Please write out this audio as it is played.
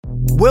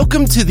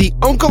Welcome to the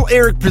Uncle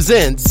Eric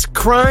Presents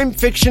Crime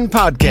Fiction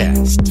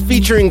Podcast,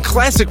 featuring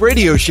classic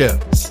radio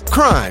shows,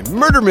 crime,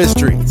 murder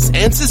mysteries,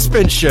 and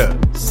suspense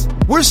shows.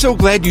 We're so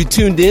glad you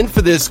tuned in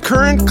for this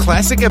current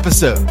classic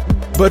episode.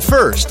 But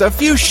first, a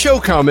few show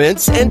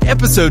comments and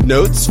episode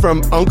notes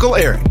from Uncle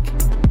Eric.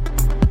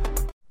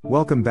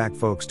 Welcome back,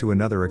 folks, to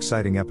another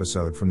exciting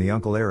episode from the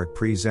Uncle Eric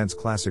Presents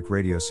Classic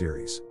Radio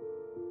Series.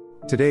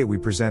 Today we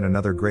present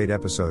another great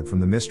episode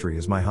from the Mystery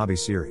is My Hobby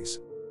series.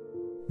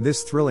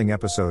 This thrilling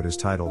episode is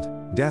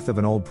titled, Death of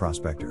an Old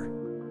Prospector.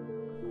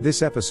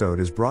 This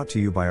episode is brought to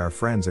you by our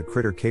friends at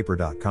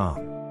CritterCaper.com.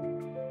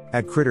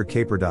 At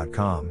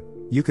CritterCaper.com,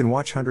 you can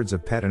watch hundreds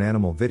of pet and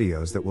animal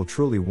videos that will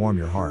truly warm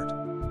your heart.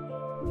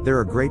 There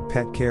are great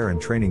pet care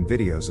and training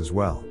videos as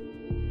well.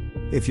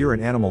 If you're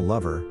an animal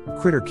lover,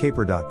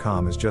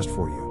 CritterCaper.com is just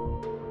for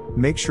you.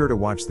 Make sure to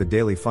watch the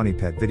daily funny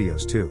pet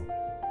videos too.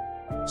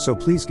 So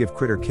please give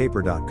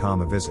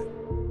CritterCaper.com a visit.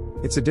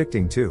 It's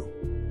addicting too.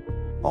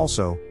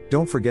 Also,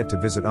 don't forget to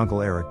visit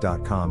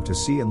UncleEric.com to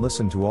see and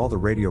listen to all the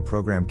radio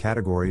program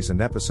categories and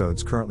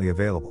episodes currently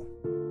available.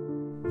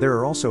 There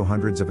are also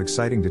hundreds of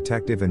exciting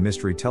detective and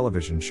mystery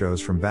television shows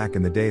from back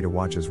in the day to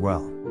watch as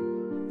well.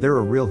 They're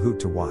a real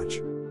hoot to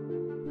watch.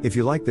 If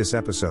you like this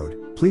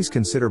episode, please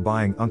consider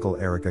buying Uncle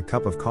Eric a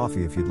cup of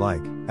coffee if you'd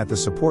like, at the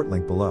support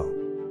link below.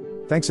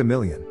 Thanks a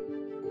million.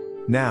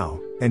 Now,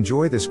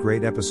 enjoy this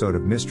great episode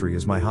of Mystery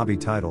is My Hobby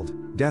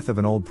titled, Death of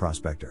an Old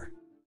Prospector.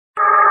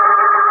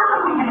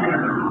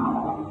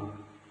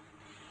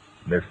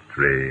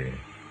 Mystery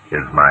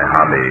is my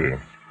hobby.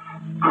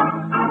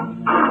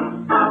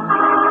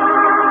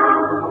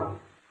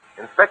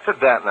 Inspector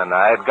Danton and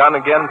I had gone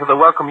again to the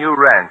Welcome You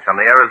Ranch on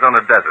the Arizona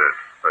desert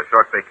for a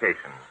short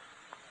vacation.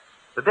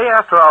 The day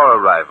after our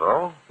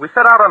arrival, we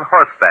set out on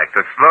horseback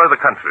to explore the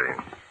country.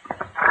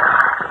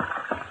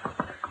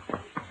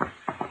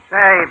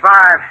 Hey,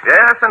 Bart.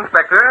 Yes,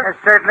 Inspector? It's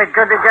certainly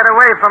good to get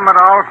away from it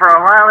all for a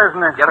while,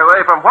 isn't it? Get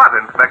away from what,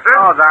 Inspector?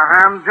 Oh, the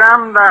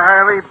humdrum, the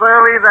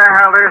hurly-burly, the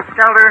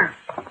helter-skelter,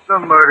 the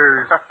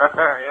murders.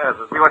 Yes,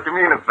 I see what you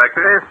mean, Inspector.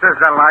 This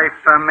is a life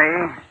for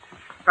me.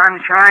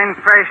 Sunshine,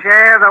 fresh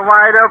air, the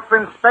wide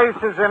open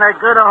spaces, and a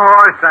good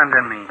horse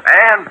under me.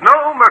 And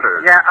no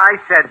murders. Yeah, I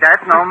said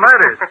that, no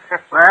murders.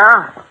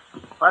 Well,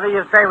 what do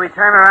you say we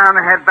turn around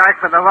and head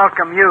back for the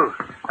Welcome You?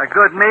 A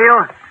good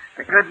meal,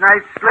 a good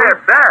night's sleep.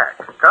 We're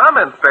back. Come,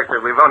 Inspector.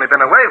 We've only been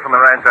away from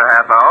the ranch a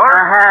half hour.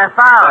 A half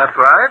hour? That's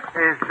right.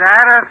 Is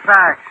that a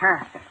fact?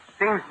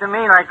 Seems to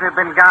me like we've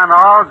been gone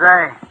all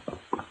day.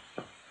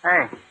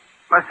 Hey,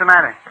 what's the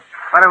matter?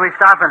 What are we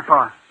stopping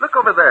for? Look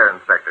over there,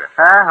 Inspector.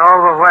 Huh?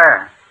 Over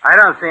where? I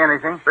don't see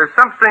anything. There's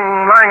something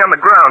lying on the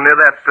ground near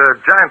that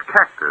giant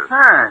cactus.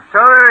 Huh,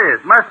 so there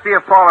is. Must be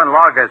a fallen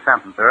log or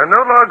something. There are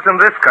no logs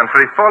in this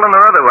country, fallen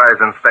or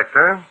otherwise,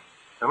 Inspector.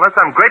 Unless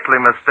I'm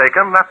greatly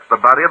mistaken, that's the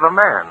body of a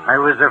man.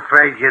 I was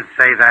afraid you'd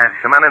say that.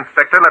 Come on,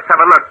 Inspector. Let's have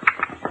a look.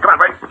 Come on,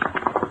 boy.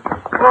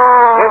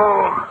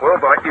 Whoa! Oh,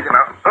 boy. Easy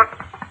now.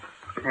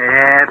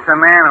 Yeah, it's a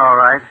man, all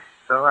right.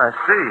 So I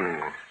see.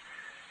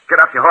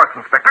 Get off your horse,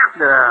 Inspector.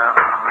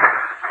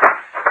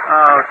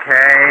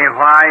 Okay,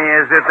 why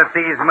is it that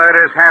these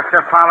murders have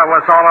to follow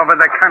us all over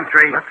the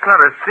country? Let's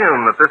not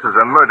assume that this is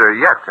a murder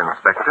yet,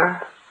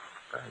 Inspector.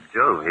 By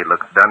Jove, he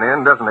looks done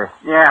in, doesn't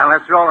he? Yeah,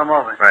 let's roll him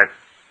over. Right.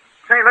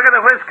 Say, look at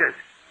the whiskers.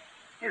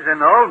 He's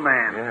an old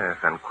man. Yes,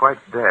 and quite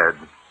dead.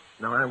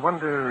 Now, I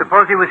wonder...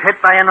 Suppose he was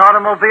hit by an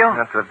automobile?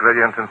 That's a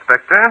brilliant,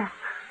 Inspector.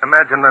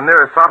 Imagine the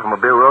nearest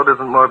automobile road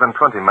isn't more than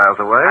 20 miles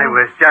away. I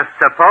was just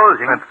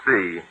supposing. Let's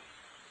see.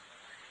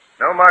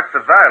 No marks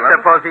of violence.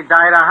 Suppose he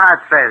died of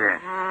heart failure.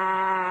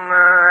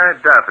 I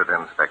doubt it,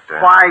 Inspector.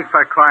 Why,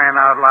 for crying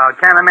out loud?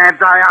 Can a man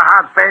die of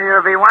heart failure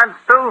if he wants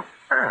to?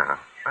 Ah,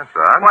 that's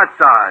odd. What's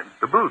odd?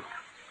 The boots.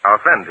 Our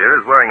friend here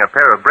is wearing a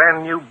pair of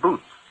brand new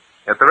boots.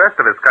 Yet the rest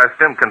of his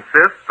costume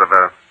consists of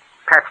a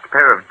patched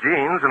pair of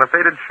jeans and a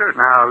faded shirt.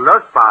 Now,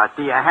 look, Bart,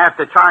 do you have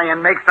to try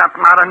and make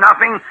something out of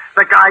nothing?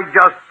 The guy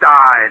just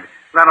died.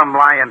 Let him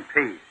lie in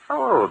peace.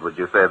 How old would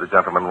you say the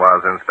gentleman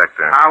was,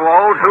 Inspector? How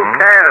old? Who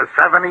cares?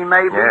 70,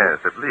 maybe?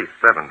 Yes, at least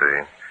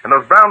 70. And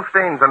those brown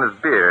stains on his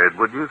beard,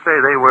 would you say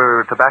they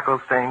were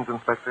tobacco stains,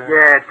 Inspector?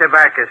 Yeah,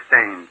 tobacco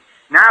stains.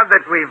 Now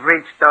that we've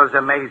reached those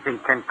amazing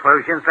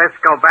conclusions, let's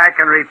go back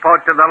and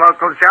report to the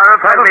local sheriff.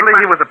 Probably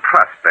he was a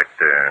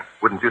prospector.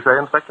 Wouldn't you say,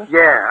 Inspector?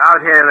 Yeah,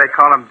 out here they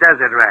call him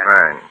desert rat.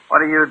 Right.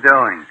 What are you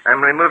doing?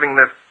 I'm removing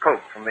this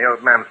coat from the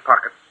old man's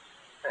pocket.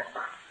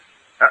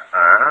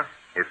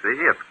 You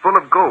see, it's full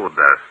of gold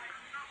dust.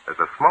 There's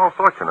a small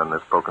fortune in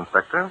this poke,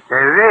 Inspector.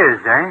 There is,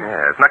 eh?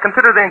 Yes. Now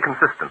consider the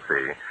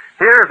inconsistency.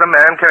 Here is a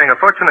man carrying a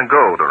fortune in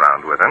gold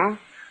around with him.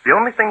 The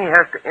only thing he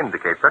has to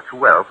indicate such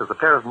wealth is a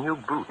pair of new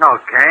boots.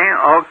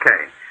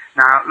 Okay.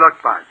 Now,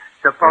 look, Bud.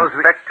 Suppose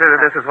Inspector,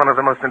 this is one of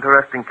the most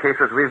interesting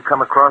cases we've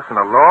come across in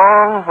a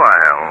long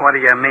while. What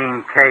do you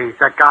mean, case?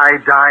 A guy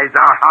dies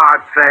of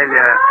heart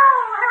failure.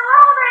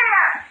 Hello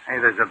there. Hey,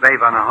 there's a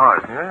babe on a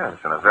horse. Yes,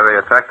 and a very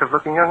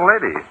attractive-looking young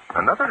lady.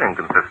 Another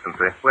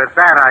inconsistency. With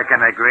that I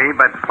can agree,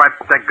 but what's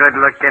a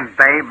good-looking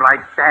babe like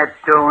that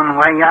doing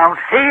way out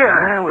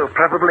here? We'll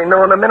probably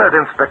know in a minute,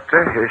 Inspector.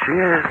 Here she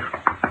is.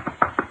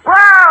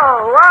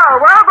 Whoa,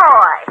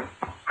 boy.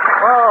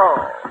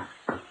 Whoa.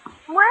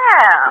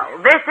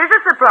 Well, this is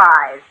a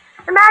surprise.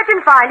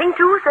 Imagine finding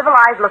two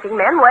civilized-looking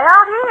men way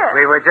out here.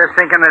 We were just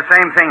thinking the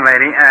same thing,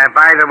 lady.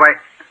 By the way,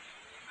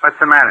 what's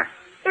the matter?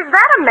 Is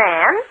that a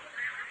man?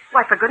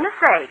 Why, for goodness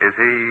sake. Is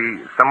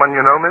he someone you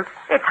know, miss?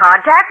 It's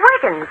Hardtack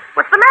Wiggins.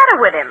 What's the matter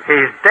with him?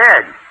 He's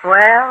dead.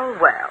 Well.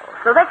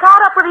 So they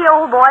caught up with the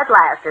old boy at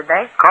last, did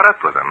they? Caught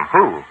up with him?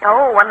 Who?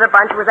 Oh, one of the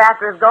bunch was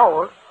after his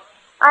gold.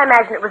 I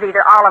imagine it was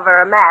either Oliver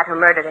or Matt who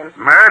murdered him.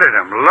 Murdered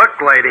him? Look,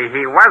 lady,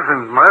 he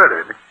wasn't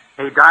murdered.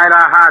 He died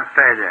of heart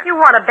failure. You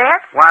want to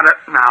bet?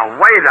 Now,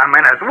 wait a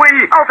minute.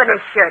 Open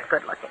his shirt,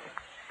 good looking.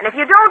 And if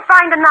you don't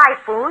find a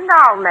knife wound,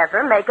 I'll never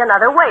make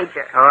another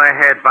wager. Go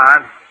ahead,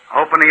 Bud.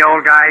 Open the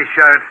old guy's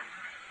shirt.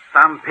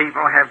 Some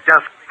people have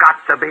just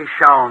got to be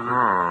shown.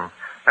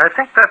 I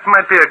think that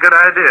might be a good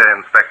idea,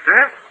 Inspector.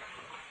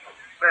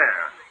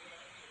 There.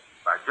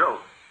 By Jove.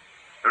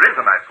 There is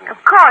a knife wound. Of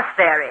course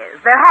there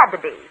is. There had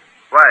to be.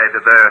 Why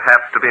did there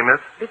have to be,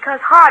 miss? Because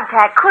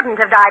Hardtack couldn't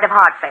have died of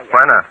heart failure.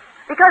 Why not?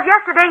 Because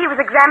yesterday he was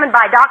examined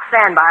by Doc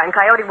Sandbar in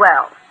Coyote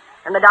Wells.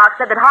 And the doc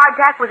said that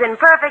Hardtack was in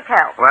perfect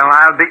health. Well,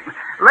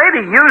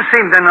 Lady, you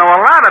seem to know a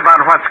lot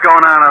about what's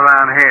going on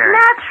around here.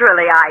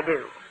 Naturally I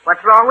do.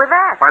 What's wrong with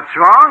that? What's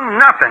wrong?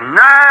 Nothing.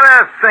 Not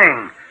a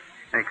thing.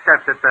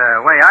 Except that the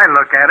way I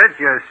look at it,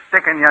 you're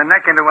sticking your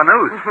neck into a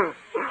noose.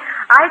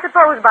 I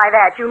suppose by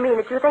that you mean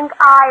that you think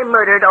I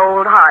murdered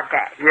old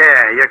Hardtack.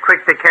 Yeah, you're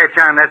quick to catch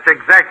on. That's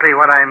exactly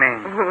what I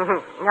mean.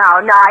 How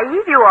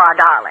naive you are,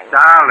 darling.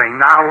 Darling,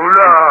 now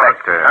look.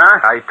 Inspector, Huh?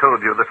 I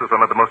told you this was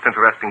one of the most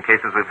interesting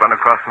cases we've run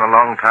across in a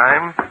long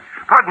time.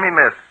 Pardon me,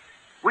 miss.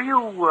 Were you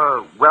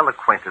well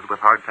acquainted with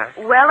Hardtack?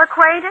 Well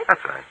acquainted?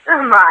 That's right.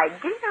 My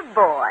dear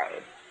boy.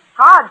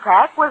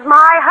 Hardtack was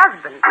my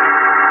husband.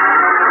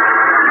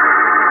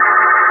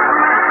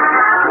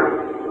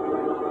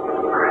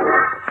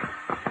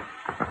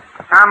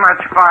 How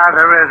much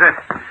farther is it?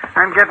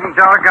 I'm getting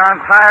doggone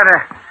tired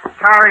of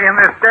carrying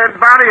this dead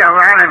body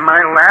around in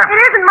my lap.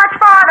 It isn't much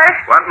farther.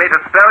 Want me to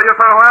spell you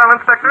for a while,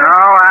 Inspector?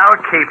 No,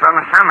 I'll keep him.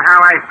 Somehow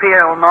I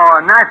feel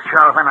more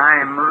natural when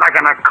I'm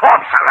lugging a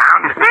corpse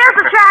around. There's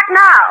the shack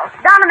now,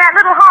 down in that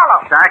little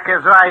hollow. Doc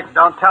is right.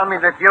 Don't tell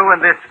me that you and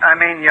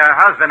your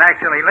husband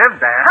actually lived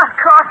there. Of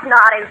course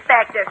not,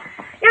 Inspector.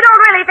 You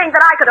don't really think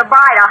that I could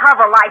abide a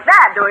hovel like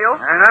that, do you?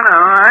 I don't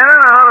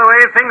know. The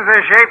way things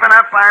are shaping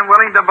up, I'm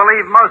willing to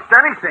believe most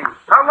anything.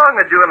 How long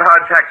had you and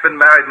Hardtack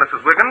been married, Mrs.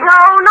 Wiggins? No,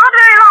 not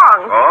very long.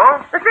 Oh?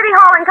 The City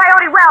Hall in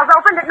Coyote Wells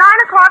opened at 9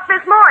 o'clock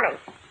this morning.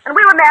 And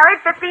we were married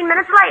 15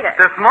 minutes later.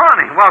 This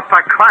morning? Well, for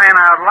crying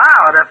out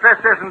loud, if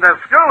this isn't a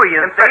screw,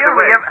 you Inspector,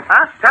 wait.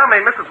 Tell me,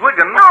 Mrs.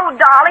 Wiggins. Oh,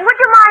 darling, would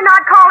you mind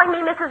not calling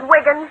me Mrs.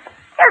 Wiggins?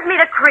 Gives me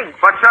the creep.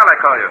 What shall I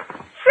call you?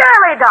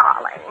 Shirley,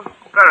 darling.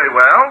 Very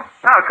well.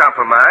 I'll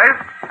compromise.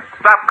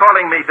 Stop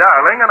calling me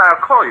darling, and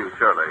I'll call you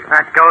Shirley.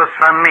 That goes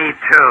for me,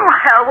 too.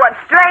 Well, what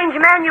strange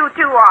men you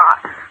two are.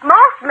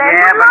 Most men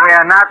Yeah, would but love- we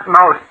are not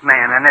most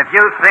men. And if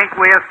you think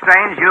we're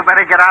strange, you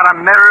better get out a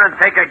mirror and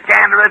take a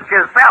gander at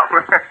yourself.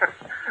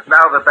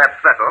 Now that that's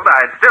settled,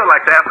 I'd still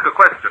like to ask a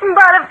question.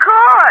 But of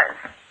course.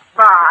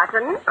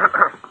 Barton.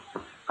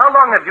 How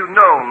long have you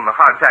known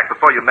Hardtack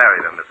before you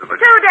married him, Mrs.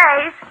 Wiggins? 2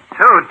 days.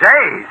 2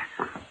 days?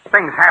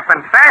 Things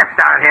happen fast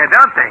out here,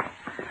 don't they?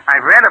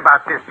 I've read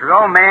about this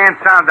romance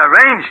on the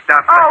range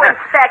stuff. Oh,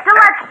 Inspector,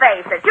 let's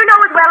face it. You know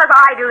as well as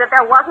I do that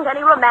there wasn't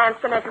any romance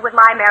connected with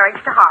my marriage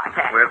to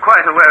Hardtack. We're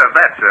quite aware of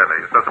that,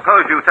 Shirley. So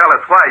suppose you tell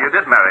us why you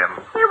did marry him.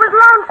 He was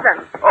lonesome.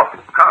 Oh,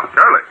 come,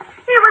 Shirley.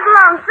 He was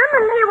lonesome,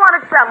 and he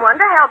wanted someone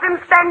to help him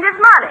spend his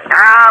money.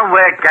 Now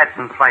we're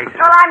getting places.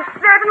 Well, I'm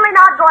certainly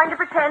not going to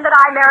pretend that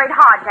I married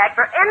Hardtack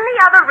for any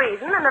other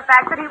reason than the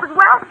fact that he was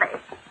wealthy.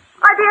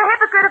 I'd be a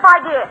hypocrite if I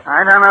did.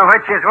 I don't know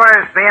which is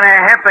worse, being a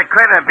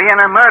hypocrite or being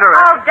a murderer.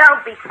 Oh,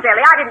 don't be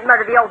silly. I didn't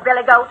murder the old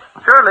billy goat.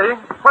 Shirley,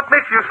 what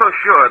makes you so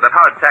sure that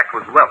Hardtack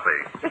was wealthy?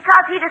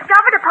 Because he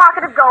discovered a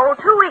pocket of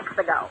gold 2 weeks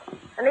ago.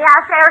 And the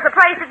assayers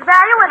appraised its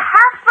value at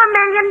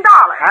 $500,000.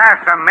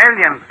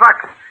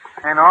 $500,000.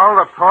 And all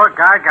the poor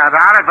guy got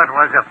out of it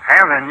was a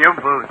pair of new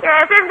boots.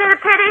 Yes, isn't it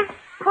a pity?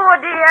 Poor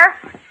dear.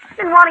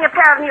 Been wanting a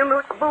pair of new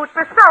boots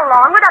for so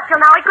long, but up till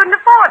now he couldn't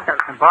afford them.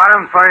 Bought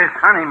them for his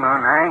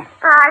honeymoon, eh?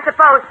 I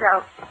suppose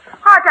so.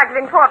 Hardtack had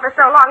been poor for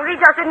so long that he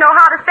just didn't know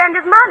how to spend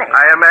his money.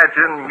 I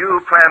imagine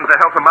you planned to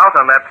help him out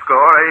on that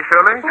score, eh,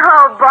 Shirley?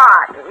 Oh,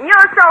 Barton,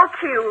 you're so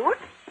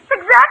cute. It's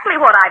exactly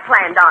what I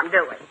planned on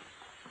doing.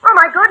 Oh,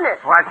 my goodness.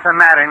 What's the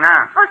matter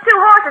now? Those 2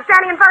 horses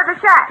standing in front of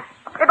the shack.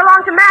 They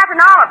belong to Matt and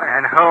Oliver.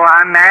 And who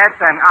are Matt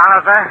and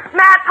Oliver?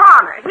 Matt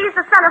Palmer. He's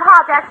the son of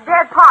Hardtack's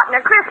dead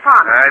partner, Chris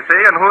Palmer. I see.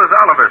 And who is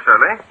Oliver,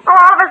 Shirley? Oh,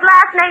 Oliver's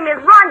last name is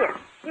Runyon.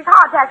 He's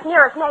Hardtack's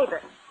nearest neighbor.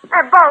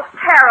 They're both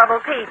terrible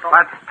people.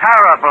 What's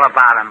terrible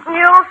about him?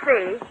 You'll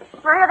see.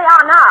 Well, here they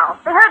are now.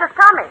 They heard us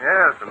coming.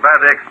 Yes, and by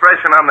the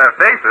expression on their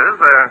faces,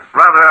 they're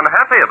rather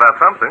unhappy about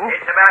something.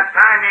 It's about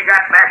time you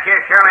got back here,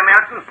 Shirley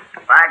Milton.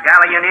 By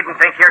golly, you needn't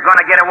think you're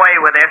going to get away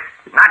with this.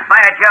 Not by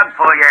a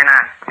jugful, you're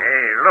not.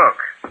 Hey, look.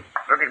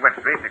 Look at what's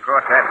traced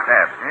across that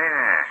stab.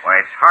 Yeah. Why,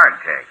 it's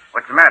hardtack.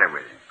 What's the matter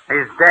with him?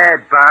 He's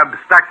dead, Bob.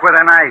 Stuck with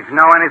a knife.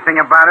 Know anything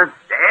about it?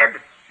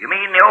 Dead? You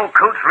mean the old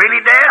coot's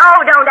really dead?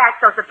 Oh, don't act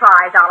so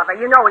surprised, Oliver.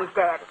 You know he's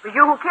dead. It was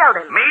you who killed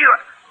him. Me?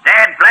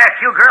 Dad blast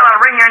you, girl.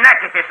 I'll wring your neck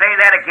if you say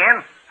that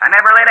again. I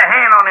never laid a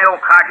hand on the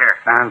old codger.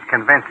 Sounds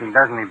convincing,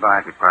 doesn't he,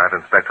 Bart? Be quiet,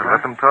 Inspector.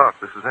 Let them talk.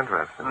 This is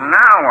interesting.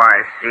 Now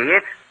I see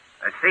it.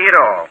 I see it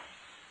all.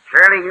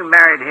 Shirley, you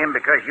married him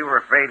because you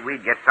were afraid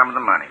we'd get some of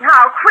the money.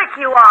 How quick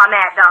you are,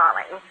 Matt,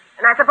 darling.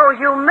 And I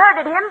suppose you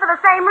murdered him for the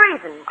same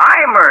reason.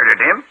 I murdered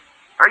him?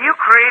 Are you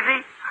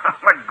crazy?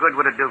 What good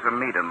would it do for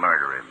me to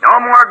murder him? No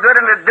more good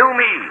than to do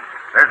me.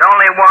 There's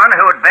only one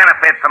who would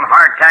benefit from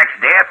Hardtack's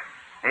death.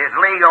 His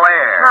legal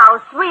heir. How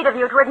sweet of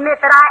you to admit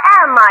that I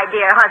am my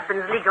dear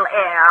husband's legal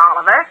heir,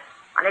 Oliver.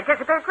 I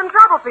anticipate some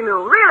trouble from you.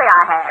 Really,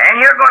 I have. And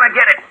you're going to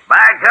get it.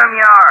 By gum,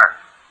 you are.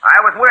 I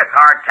was with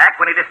Hardtack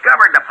when he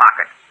discovered the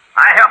pocket.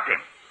 I helped him.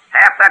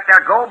 Half that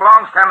there gold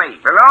belongs to me.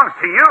 Belongs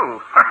to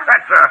you?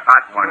 That's a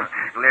hot one.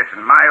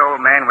 Listen, my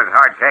old man was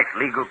Hardtack's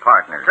legal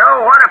partner. So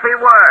what if he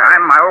was?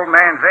 I'm my old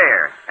man's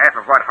heir. Half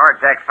of what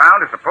Hardtack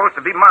found is supposed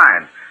to be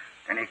mine.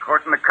 Any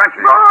court in the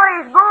country.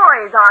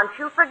 Boys, aren't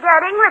you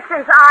forgetting that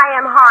since I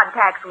am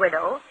Hardtack's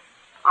widow,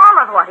 all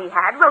of what he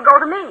had will go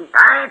to me?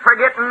 I ain't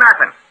forgetting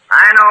nothing.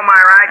 I know my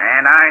rights.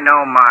 And I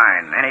know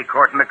mine. Any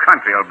court in the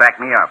country will back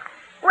me up.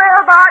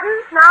 Well,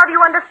 Barton, now do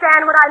you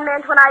understand what I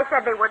meant when I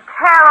said they were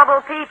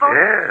terrible people?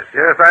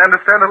 Yes, I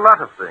understand a lot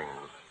of things.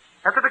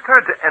 Has it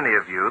occurred to any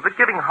of you that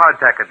giving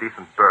Hardtack a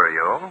decent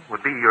burial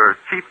would be your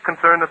chief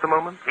concern at the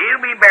moment?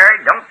 He'll be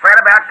buried. Don't fret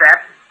about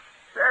that.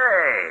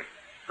 Say,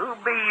 who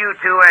be you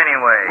two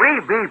anyway? We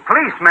be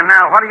policemen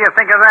now. What do you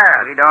think of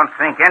that? We don't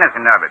think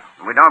anything of it.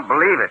 We don't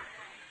believe it.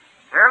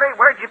 Shirley,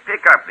 where'd you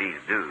pick up these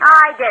dudes?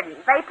 I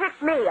didn't. They picked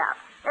me up.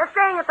 They're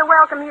staying at the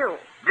Welcome U.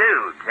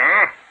 Dudes,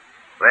 eh?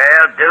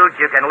 Well,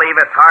 dudes, you can leave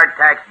us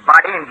Hardtack's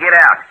body and get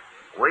out.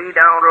 We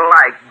don't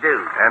like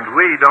dudes. And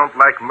we don't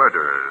like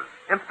murderers.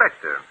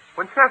 Inspector,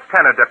 when Sheriff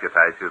Tanner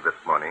deputized you this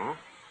morning,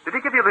 did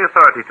he give you the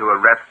authority to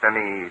arrest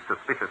any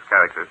suspicious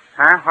characters?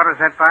 Huh? What is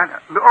that, Bart?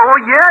 Oh,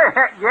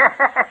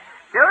 yeah.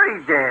 Sure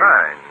he did.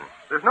 Fine.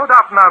 There's no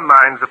doubt in our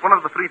minds that one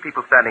of the three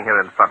people standing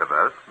here in front of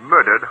us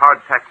murdered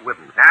Hardtack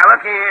Whitten. Now,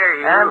 look here,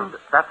 you. And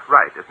that's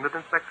right, isn't it,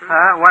 Inspector?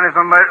 One of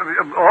them...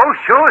 oh,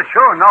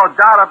 sure. No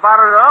doubt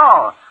about it at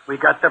all. We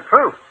got the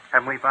proof,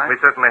 haven't we, Bart? We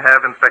certainly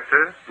have,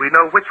 Inspector. We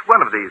know which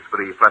one of these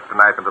three thrust a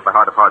knife into the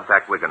heart of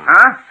Hardtack Wiggin.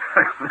 Huh?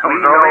 We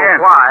know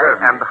why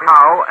and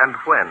how and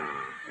when.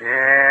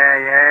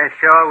 Yeah,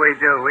 sure we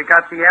do. We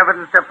got the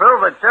evidence to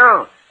prove it,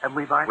 too. Have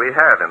we, Bart? We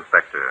have,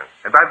 Inspector.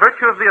 And by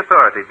virtue of the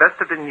authority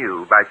vested in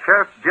you by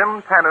Sheriff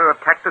Jim Tanner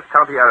of Cactus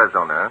County,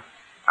 Arizona,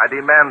 I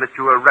demand that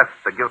you arrest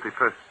the guilty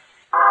person.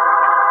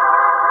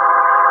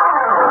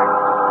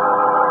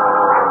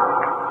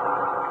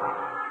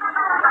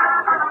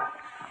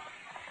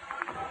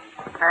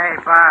 Hey,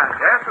 Bart.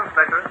 Yes,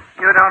 Inspector?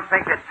 You don't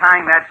think that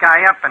tying that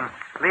guy up and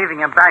leaving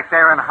him back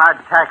there in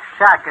Hardtack's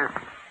shack is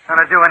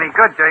going to do any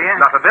good, do you?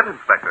 Not a bit,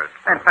 Inspector.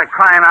 And for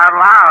crying out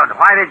loud,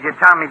 why did you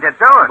tell me to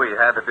do it? We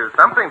had to do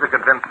something to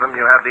convince them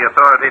you have the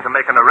authority to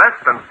make an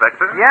arrest,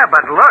 Inspector. Yeah,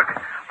 but look,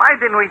 why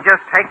didn't we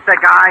just take the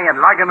guy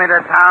and lug him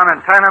into town and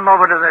turn him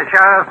over to the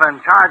sheriff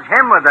and charge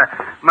him with the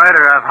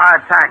murder of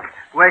Hardtack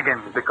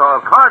Wiggins?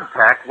 Because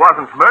Hardtack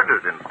wasn't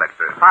murdered,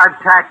 Inspector.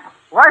 Hardtack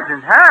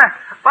wasn't, huh?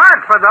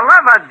 Bart, for the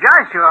love of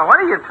Joshua, what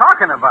are you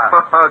talking about?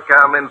 Oh,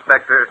 come,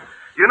 Inspector.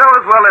 You know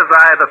as well as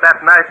I that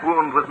knife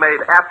wound was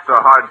made after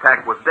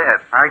Hardtack was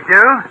dead. I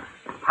do?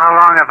 How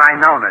long have I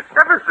known it?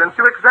 Ever since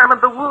you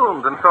examined the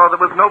wound and saw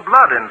there was no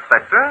blood,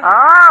 Inspector.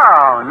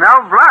 Oh,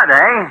 no blood,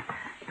 eh?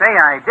 Say,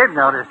 I did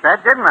notice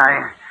that, didn't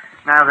I?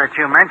 Now that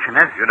you mention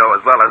it. You know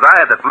as well as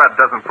I that blood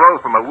doesn't flow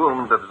from a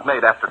wound that is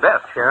made after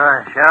death.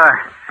 Sure.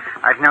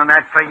 I've known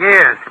that for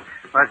years.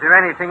 Was there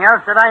anything else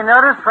that I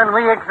noticed when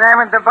we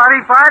examined the body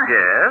part?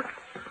 Yes.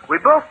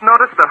 We both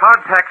noticed that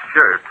Hardtack's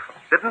shirt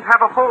didn't have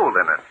a hole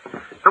in it.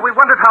 So we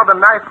wondered how the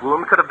knife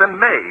wound could have been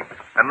made,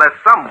 unless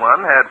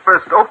someone had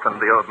first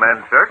opened the old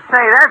man's shirt.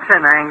 Say, that's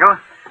an angle.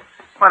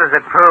 What does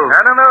it prove?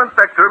 I don't know,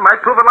 Inspector. It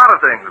might prove a lot of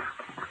things.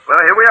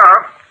 Well, here we are.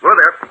 Whoa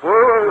there.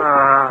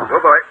 Whoa. Whoa,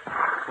 boy.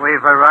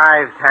 We've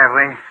arrived, have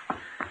we?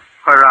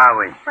 Where are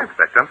we?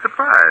 Inspector, I'm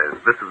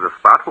surprised. This is the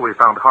spot where we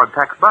found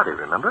Hardtack's body,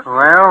 remember?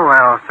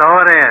 Well, so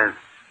it is.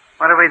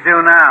 What do we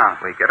do now?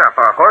 We get off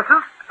our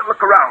horses and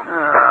look around.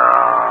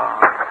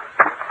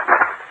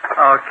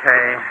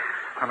 Okay.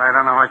 But I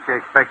don't know what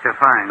you expect to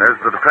find. There's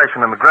the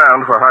depression in the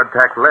ground where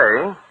Hardtack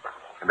lay.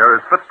 And there are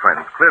his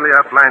footprints, clearly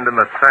outlined in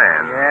the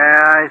sand.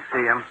 Yeah, I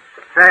see him.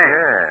 Say.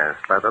 Yes,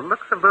 by the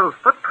looks of those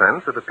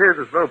footprints, it appears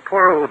as though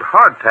poor old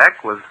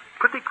Hardtack was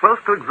pretty close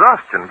to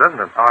exhaustion,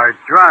 doesn't it? Or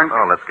drunk.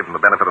 Oh, let's give him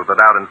the benefit of the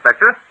doubt,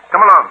 Inspector. Come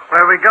along.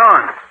 Where are we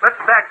going? Let's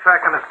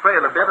backtrack on his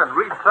trail a bit and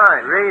read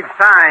signs. Read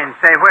signs.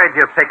 Say, where'd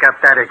you pick up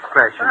that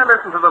expression? I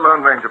listened to the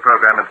Lone Ranger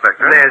program,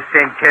 Inspector.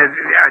 Listen, kid.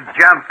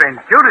 Jumping.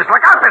 Judas,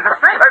 look out. There's a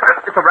snake.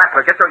 It's a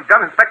rattler. Get your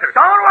gun, Inspector.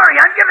 Don't worry.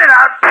 I'm giving it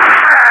out.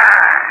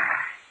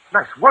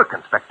 Nice work,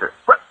 Inspector.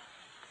 What?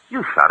 You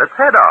shot its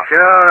head off.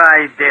 Sure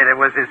I did. It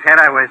was his head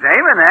I was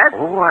aiming at.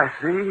 Oh, I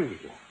see.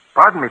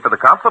 Pardon me for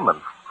the compliment.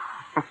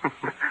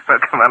 Well,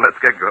 come on, let's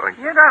get going.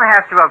 You don't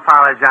have to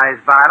apologize,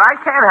 Bart. I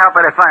can't help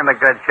it if I'm a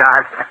good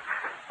shot.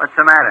 What's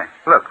the matter?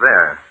 Look,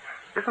 there.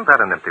 Isn't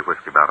that an empty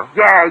whiskey bottle?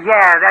 Yeah,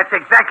 that's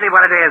exactly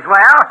what it is.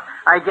 Well,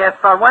 I guess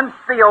for once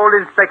the old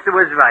inspector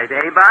was right,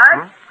 eh,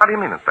 Bart? How do you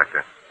mean,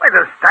 Inspector? With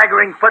those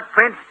staggering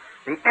footprints,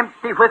 the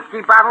empty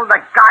whiskey bottle, the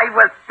guy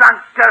was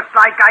drunk just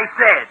like I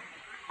said.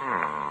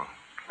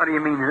 What do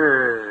you mean,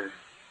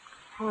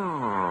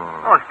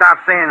 Oh,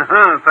 stop saying,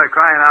 for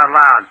crying out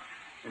loud.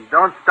 And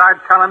don't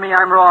start telling me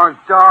I'm wrong.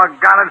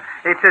 Doggone it.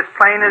 It's as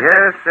plain as...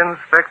 Yes,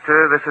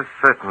 Inspector, this is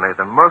certainly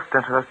the most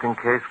interesting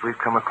case we've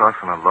come across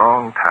in a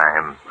long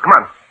time. Come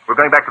on, we're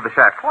going back to the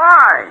shack.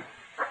 Why?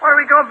 What are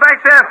we going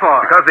back there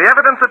for? Because the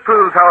evidence that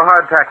proves how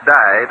Hardtack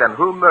died and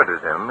who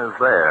murdered him is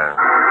there.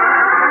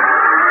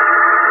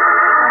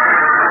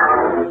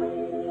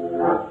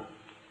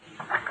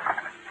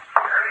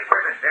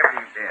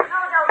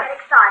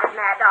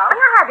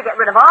 I had to get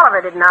rid of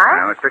Oliver, didn't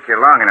I? Well, it took you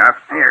long enough.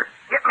 Here,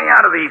 get me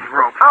out of these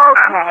ropes.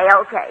 Okay.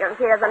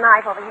 See, there's a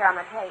knife over here on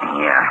the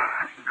table. Yeah.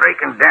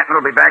 Drake and Denton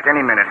will be back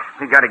any minute.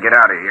 We got to get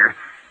out of here.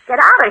 Get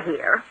out of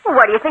here? Well,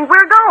 where do you think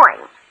we're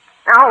going?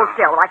 Now, hold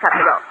still while I cut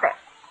the rope.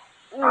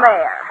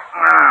 There.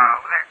 Oh,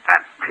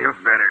 that feels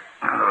better.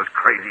 Oh, those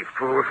crazy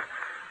fools.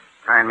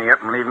 Tying me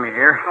up and leaving me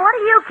here. What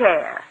do you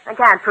care? I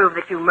can't prove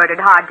that you murdered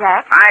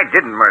Hardtack. I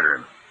didn't murder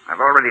him. I've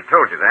already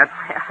told you that.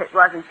 Well, it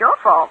wasn't your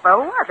fault,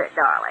 though, was it,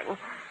 darling?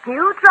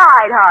 You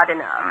tried hard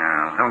enough.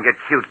 Now, don't get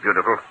cute,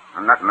 beautiful.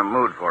 I'm not in the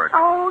mood for it.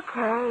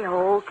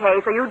 Okay.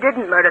 So you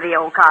didn't murder the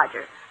old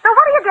codger. So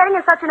what are you getting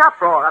in such an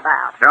uproar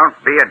about? Don't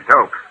be a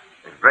dope.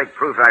 If Drake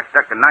proves I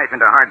stuck the knife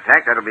into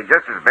Hardtack, that'll be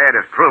just as bad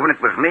as proving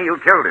it was me who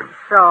killed him.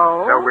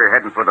 So? So we're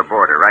heading for the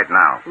border right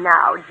now.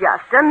 Now,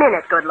 just a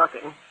minute, good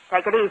looking.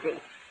 Take it easy.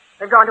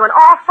 We've gone to an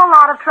awful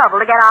lot of trouble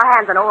to get our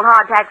hands on old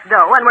Hardtack's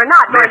dough, and we're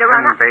not going to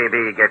run... Listen,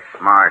 baby, get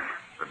smart.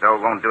 The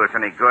dough won't do us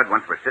any good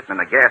once we're sitting in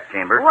the gas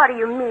chamber. What do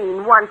you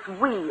mean, once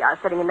we are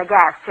sitting in the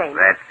gas chamber?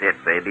 That's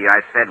it, baby.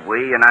 I said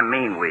we, and I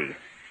mean we.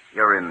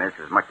 You're in this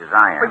as much as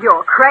I am. Well,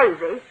 you're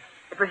crazy.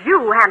 It was you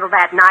who handled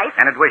that knife.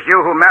 And it was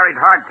you who married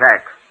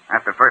Hardtack,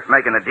 after first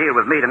making a deal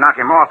with me to knock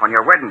him off on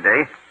your wedding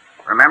day.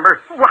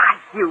 Remember? Why,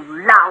 you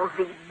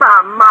lousy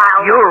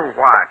bum-mile... You'll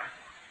what?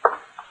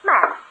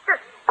 Matt,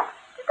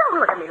 don't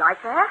look at me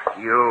like that.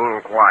 You'll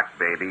what,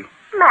 baby?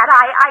 Matt,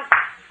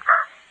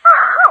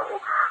 Oh,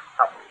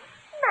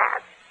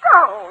 Matt,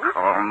 don't.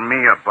 Call me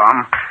a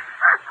bum.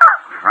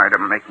 Try to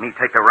make me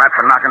take the rap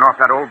for knocking off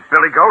that old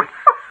billy goat.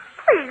 Oh,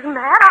 please,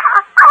 Matt.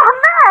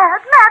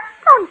 Matt,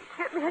 don't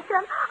hit me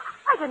again.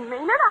 I didn't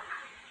mean it.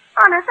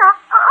 Honest,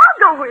 I'll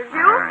go with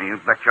you. You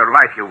bet your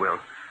life you will.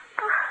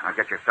 Now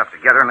get your stuff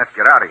together and let's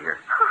get out of here.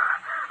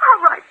 All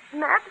right,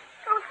 Matt.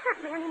 Don't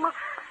hit me anymore.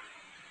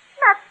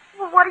 Matt,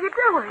 what are you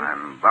doing?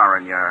 I'm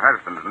borrowing your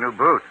husband's new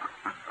boots.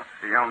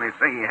 The only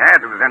thing he had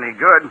that was any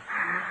good,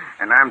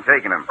 and I'm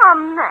taking them. Oh,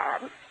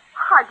 Matt.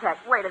 Hardtack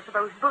waited for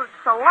those boots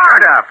so long.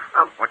 Shut up.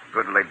 What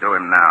good will they do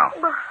him now?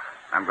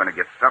 I'm going to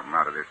get something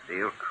out of this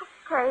deal.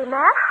 Okay,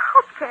 Matt.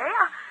 Okay.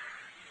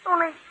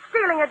 Only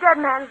stealing a dead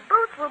man's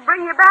boots will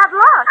bring you bad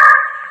luck.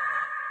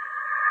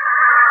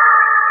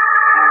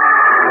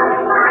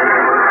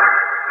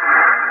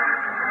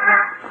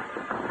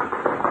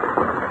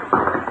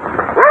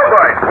 Whoa,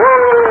 boy.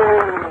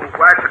 Whoa.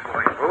 Watch it,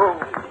 boy. Whoa.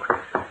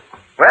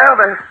 Well,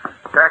 the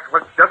shack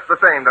looks just the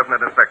same, doesn't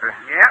it, Inspector?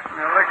 Yep.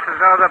 It looks as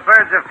though the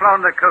birds have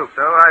flown the coop.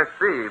 So I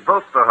see.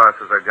 Both the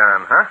horses are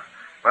gone, huh?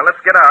 Well,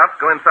 let's get out,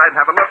 go inside and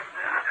have a look.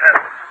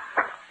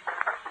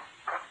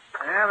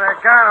 Yeah,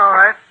 they're gone, all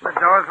right. The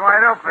door's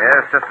wide open.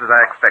 Yes, just as I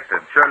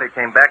expected. Shirley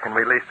came back and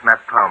released Matt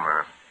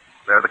Palmer.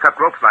 There are the cut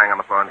ropes lying on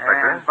the floor,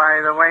 Inspector. And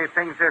by the way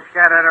things are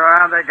scattered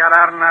around, they got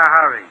out in a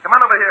hurry. Come on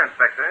over here,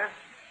 Inspector.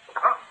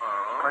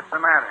 Uh-oh. What's the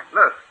matter?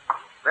 Look,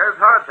 there's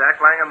Hardtack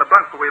lying on the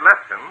bunk where we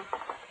left him.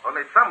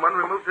 Only someone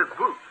removed his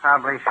boots.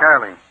 Probably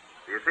Shirley.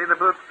 Do you see the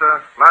boots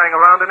lying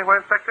around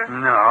anywhere, Inspector?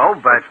 No,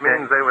 but... Which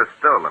means they were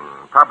stolen,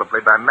 probably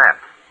by Matt.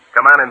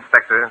 Come on,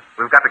 Inspector.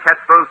 We've got to catch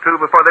those two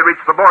before they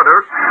reach the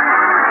border.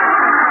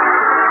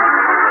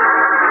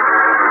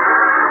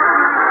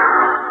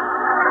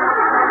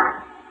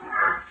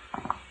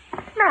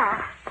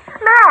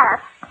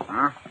 Matt.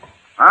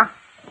 Huh?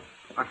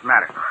 What's the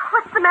matter?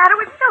 What's the matter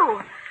with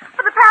you?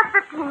 For the past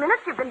 15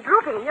 minutes, you've been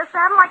drooping in your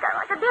saddle like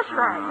a dish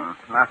rag.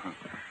 Nothing.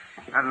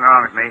 Nothing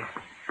wrong with me.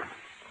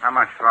 How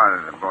much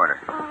farther to the border?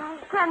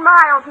 10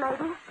 miles,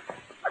 maybe.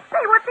 But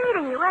say, what's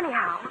eating you,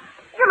 anyhow?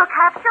 You look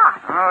half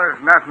shot. Oh, there's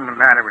nothing the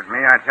matter with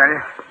me, I tell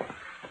you.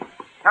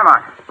 Come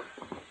on.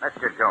 Let's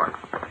get going.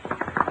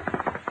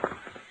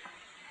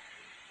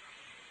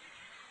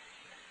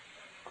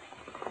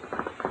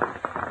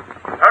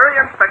 Hurry,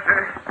 Inspector.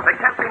 They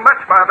can't be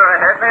much farther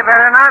ahead. They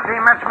better not be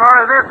much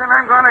more of this, and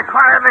I'm going to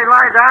quietly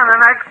lie down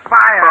and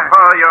expire.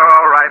 Oh, you're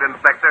all right,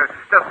 Inspector.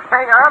 Just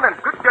hang on and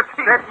grit your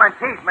teeth. Grit my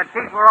teeth. My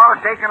teeth were all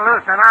shaken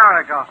loose an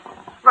hour ago.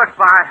 Look,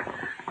 Bart,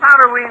 how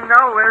do we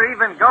know we're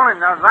even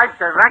going the right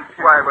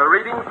direction? Why, we're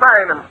reading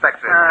sign,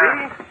 Inspector.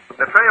 See?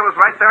 The trail is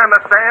right there in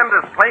the sand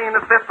as plain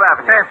as Fifth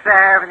Avenue. Fifth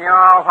Avenue,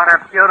 oh, what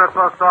a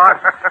beautiful thought.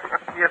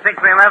 You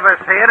think we'll ever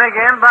see it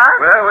again, Bart?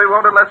 Well, we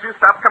won't unless you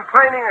stop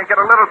complaining and get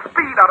a little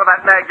speed out of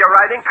that nag you're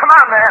riding. Come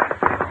on, man.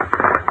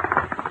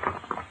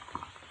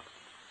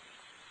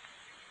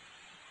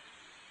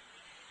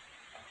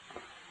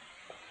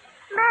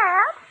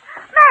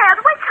 Matt,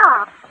 wake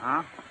up.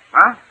 Huh?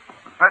 Huh?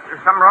 What,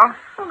 is something wrong?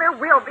 Well, there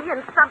will be,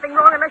 and something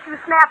wrong unless you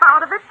snap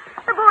out of it.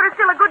 The border's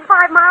still a good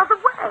 5 miles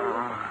away.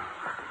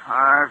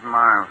 5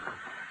 miles.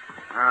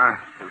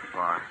 Too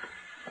far.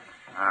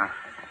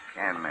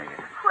 Can't make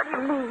it. What do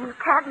you mean you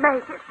can't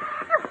make it?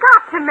 You've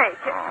got to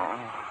make it. Oh.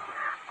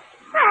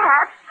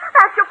 Matt,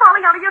 you're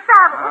falling out of your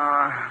saddle.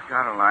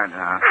 Gotta lie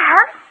down.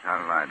 Matt?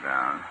 Gotta lie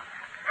down.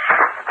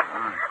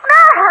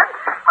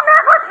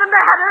 Matt, what's the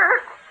matter?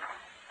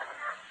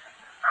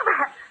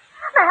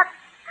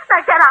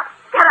 Matt, get up.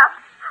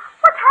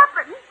 What's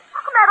happened?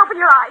 Matt, open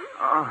your eyes.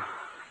 Oh,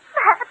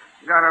 Matt.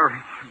 gotta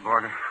reach the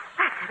border.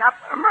 Matt, get up.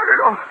 I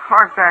murdered old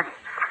Hardtack.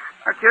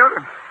 I killed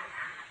him.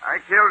 Oh,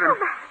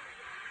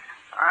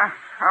 Matt.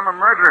 I'm a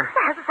murderer.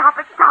 Matt, stop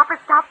it.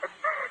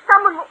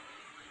 Someone will...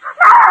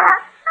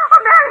 Matt! Oh,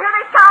 Matt, here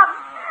they come.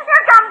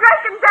 Here come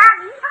Drake and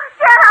Danton.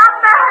 Get up,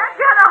 Matt,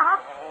 get up.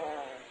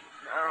 Oh,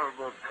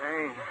 terrible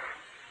pain.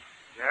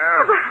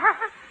 Terrible.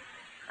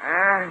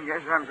 I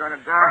guess I'm going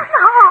to die.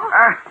 No.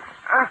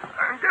 I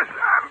guess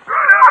I'm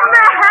going to... Oh,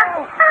 Matt.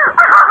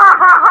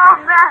 Oh,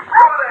 Matt.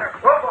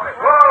 Whoa, boy.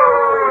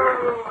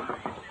 Whoa!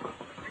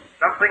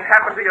 Something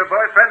happened to your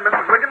boyfriend,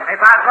 Mrs. Wiggins? Hey,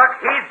 Bart, look,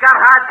 he's got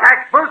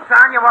Hardtack's boots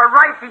on. You were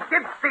right. He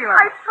did steal them.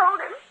 I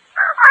told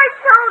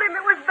him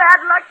it was bad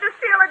luck to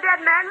steal a dead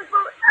man's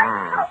boots.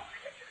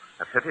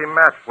 A pity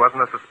Matt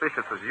wasn't as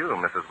suspicious as you,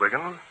 Mrs.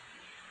 Wiggins.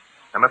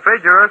 I'm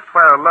afraid your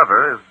erstwhile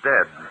lover is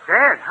dead.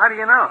 Dead? How do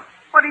you know?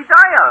 What'd he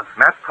die of?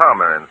 Matt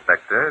Palmer,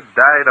 Inspector,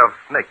 died of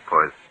snake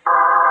poison.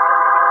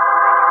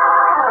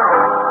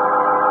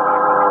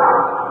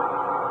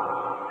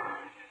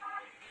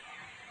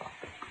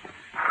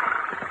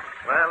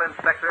 Well,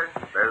 Inspector,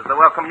 there's the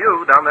welcome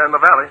you down there in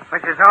the valley.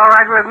 Which is all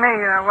right with me.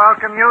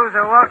 Welcome you's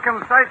a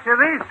welcome sight to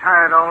these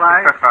tired old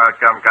eyes.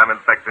 Come,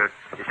 Inspector.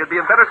 You should be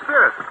in better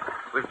spirits.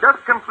 We've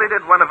just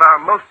completed one of our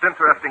most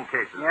interesting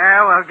cases.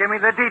 Yeah, well, give me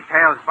the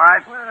details,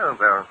 Bart. Well,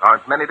 there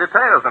aren't many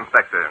details,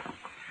 Inspector.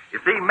 You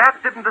see, Matt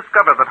didn't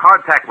discover that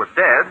Hardtack was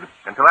dead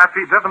until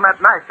after he'd driven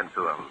that knife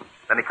into him.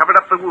 Then he covered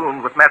up the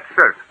wound with Matt's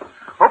shirt,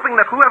 hoping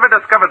that whoever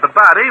discovered the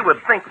body would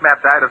think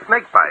Matt died of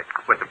snake bite,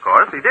 which, of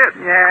course, he did.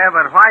 Yeah,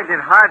 but why did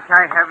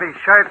Hardtack have his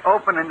shirt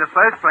open in the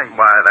first place?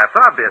 Why, that's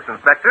obvious,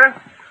 Inspector.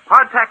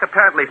 Hardtack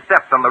apparently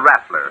stepped on the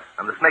rattler,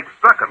 and the snake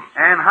struck him.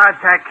 And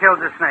Hardtack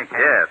killed the snake,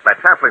 eh? Yes, by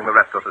trampling the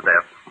rascal to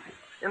death.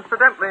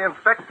 Incidentally,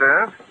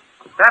 Inspector,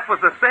 that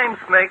was the same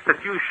snake that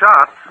you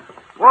shot.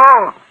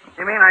 Whoa!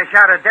 You mean I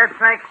shot a dead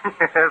snake?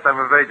 Yes, I'm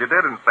afraid you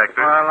did, Inspector.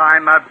 Well,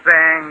 I'm a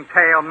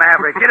bang-tail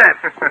maverick. Get it!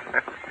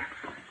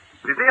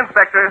 You see,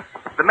 Inspector,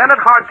 the minute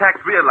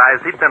Hardtack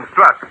realized he'd been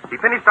struck, he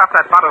finished off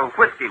that bottle of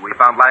whiskey we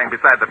found lying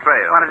beside the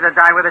trail. Wanted to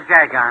die with a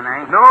jag on,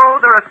 eh?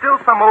 No, there are still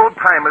some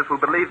old-timers who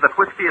believe that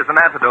whiskey is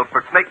an antidote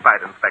for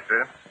snakebite,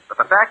 Inspector. But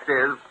the fact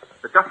is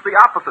that just the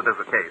opposite is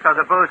the case. So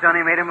the booze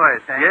only made him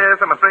worse, eh?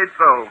 Yes, I'm afraid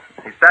so.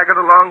 He staggered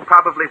along,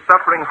 probably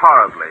suffering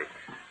horribly.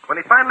 When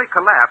he finally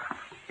collapsed,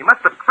 he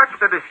must have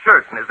clutched at his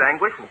shirt in his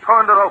anguish and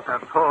torn it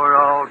open. The poor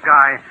old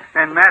guy.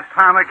 And Matt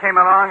Palmer came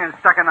along and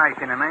stuck a knife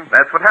in him, eh?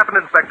 That's what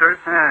happened, Inspector.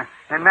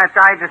 And Matt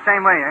died the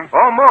same way, eh?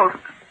 Almost.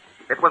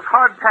 It was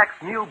Hardtack's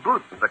new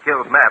boots that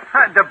killed Matt.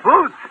 The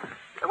boots?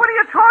 What are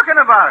you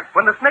talking about?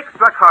 When the snake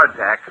struck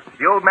Hardtack,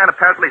 the old man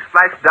apparently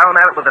slashed down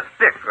at it with a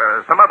stick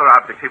or some other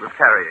object he was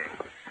carrying.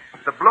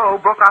 The blow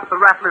broke off the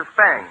rattler's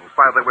fangs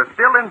while they were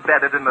still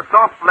embedded in the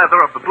soft leather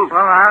of the boot.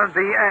 Well,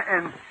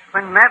 and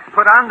when Matt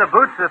put on the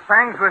boots, the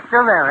fangs were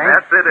still there, eh?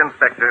 That's it,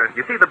 Inspector.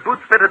 You see, the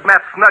boots fitted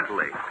Matt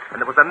snugly,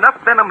 and there was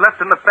enough venom left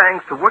in the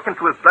fangs to work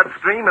into his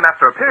bloodstream and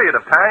after a period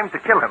of time to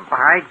kill him.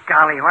 By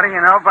golly, what do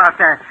you know about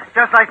that?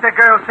 Just like the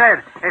girl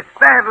said, it's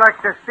bad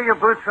luck to steal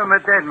boots from a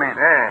dead man.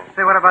 Yeah.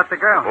 Say, what about the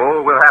girl?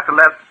 Oh, we'll have to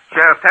let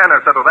Sheriff Tanner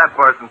settle that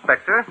for us,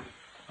 Inspector.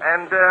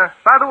 And,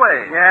 by the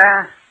way...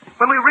 Yeah?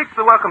 When we reach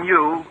the welcome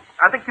you,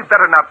 I think you'd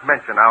better not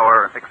mention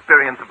our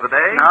experience of the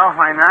day. No,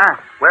 why not?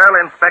 Well,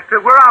 Inspector,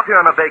 we're out here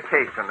on a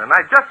vacation, and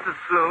I just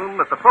assume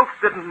that the folks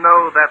didn't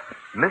know that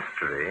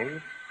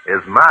mystery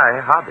is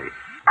my hobby.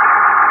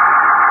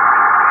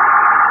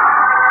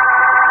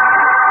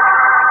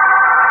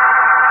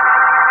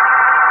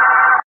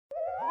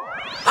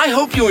 Hi,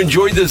 hope you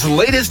enjoyed this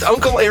latest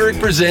Uncle Eric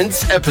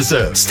Presents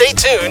episode. Stay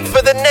tuned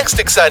for the next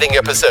exciting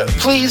episode.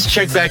 Please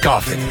check back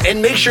often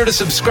and make sure to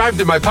subscribe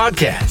to my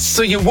podcast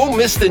so you won't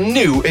miss the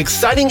new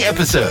exciting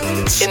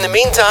episodes. In the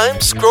meantime,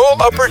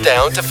 scroll up or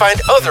down to find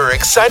other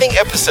exciting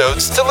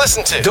episodes to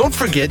listen to. Don't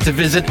forget to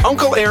visit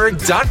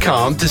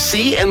UncleEric.com to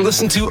see and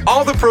listen to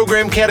all the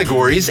program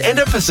categories and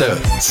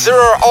episodes. There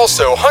are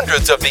also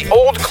hundreds of the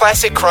old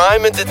classic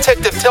crime and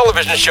detective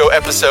television show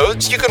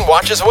episodes you can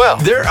watch as well.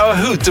 They're a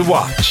hoot to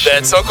watch.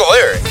 That's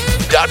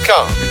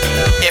UncleEric.com.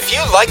 If you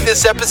like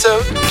this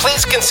episode,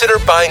 please consider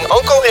buying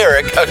Uncle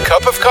Eric a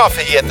cup of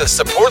coffee at the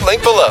support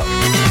link below.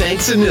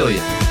 Thanks a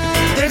million.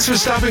 Thanks for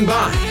stopping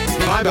by.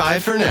 Bye-bye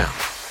for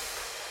now.